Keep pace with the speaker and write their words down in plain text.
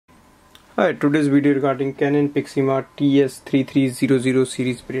Hi, today's video regarding Canon Pixma TS3300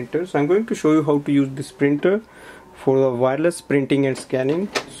 series printer. So I'm going to show you how to use this printer for the wireless printing and scanning.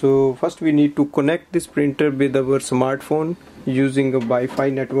 So first we need to connect this printer with our smartphone using a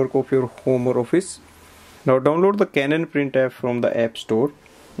Wi-Fi network of your home or office. Now download the Canon Print app from the App Store,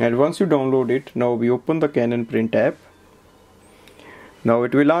 and once you download it, now we open the Canon Print app. Now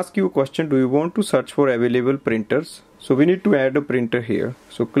it will ask you a question: do you want to search for available printers? So we need to add a printer here.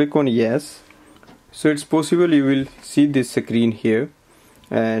 So click on yes. So it's possible you will see this screen here,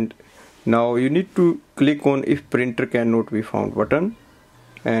 and now you need to click on if printer cannot be found button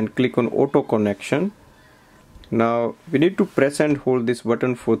and click on auto connection. Now we need to press and hold this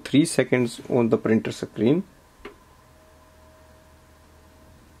button for 3 seconds on the printer screen.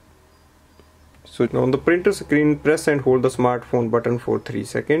 So on the printer screen, press and hold the smartphone button for 3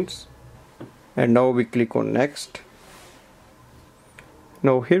 seconds, and now we click on next.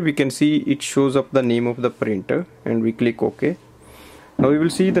 Now here we can see it shows up the name of the printer, and we click OK. Now you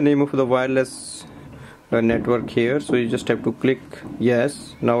will see the name of the wireless network here, so you just have to click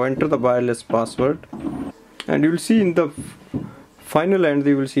yes. Now enter the wireless password, and you will see in the final end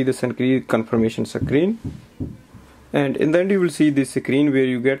you will see the screen confirmation screen, and in the end you will see this screen where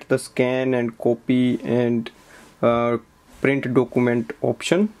you get the scan and copy and print document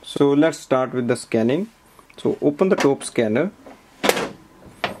option. So let's start with the scanning. So open the top scanner,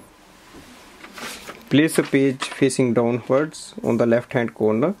 place a page facing downwards on the left hand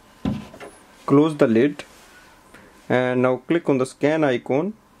corner, close the lid, and now click on the scan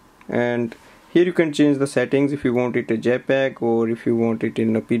icon, and here you can change the settings if you want it a JPEG or if you want it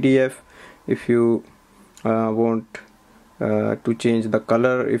in a PDF, if you want to change the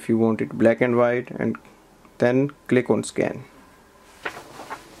color, if you want it black and white, and then click on scan.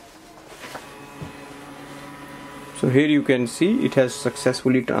 So here you can see it has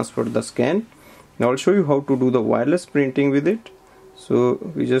successfully transferred the scan. Now I'll show you how to do the wireless printing with it. So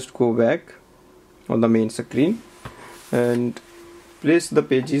we just go back on the main screen and place the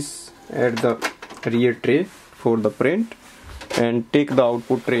pages at the rear tray for the print, and take the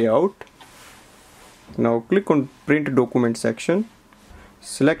output tray out. Now click on print document section,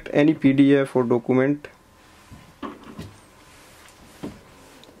 select any PDF or document.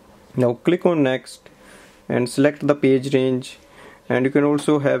 Now click on next and select the page range, and you can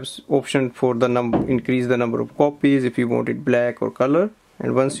also have option for the increase the number of copies if you want it black or color.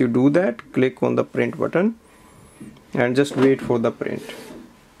 And once you do that, click on the print button and just wait for the print.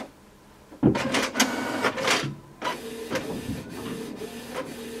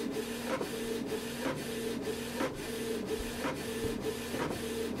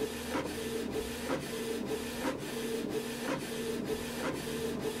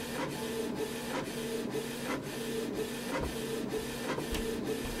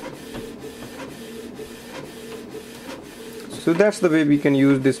 So that's the way we can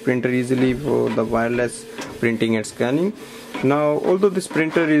use this printer easily for the wireless printing and scanning. Now although this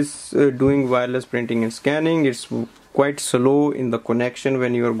printer is doing wireless printing and scanning, it's quite slow in the connection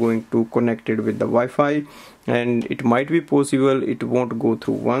when you are going to connect it with the Wi-Fi, and it might be possible it won't go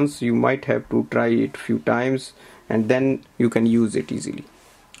through once. You might have to try it few times and then you can use it easily.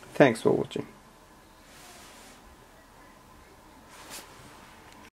 Thanks for watching.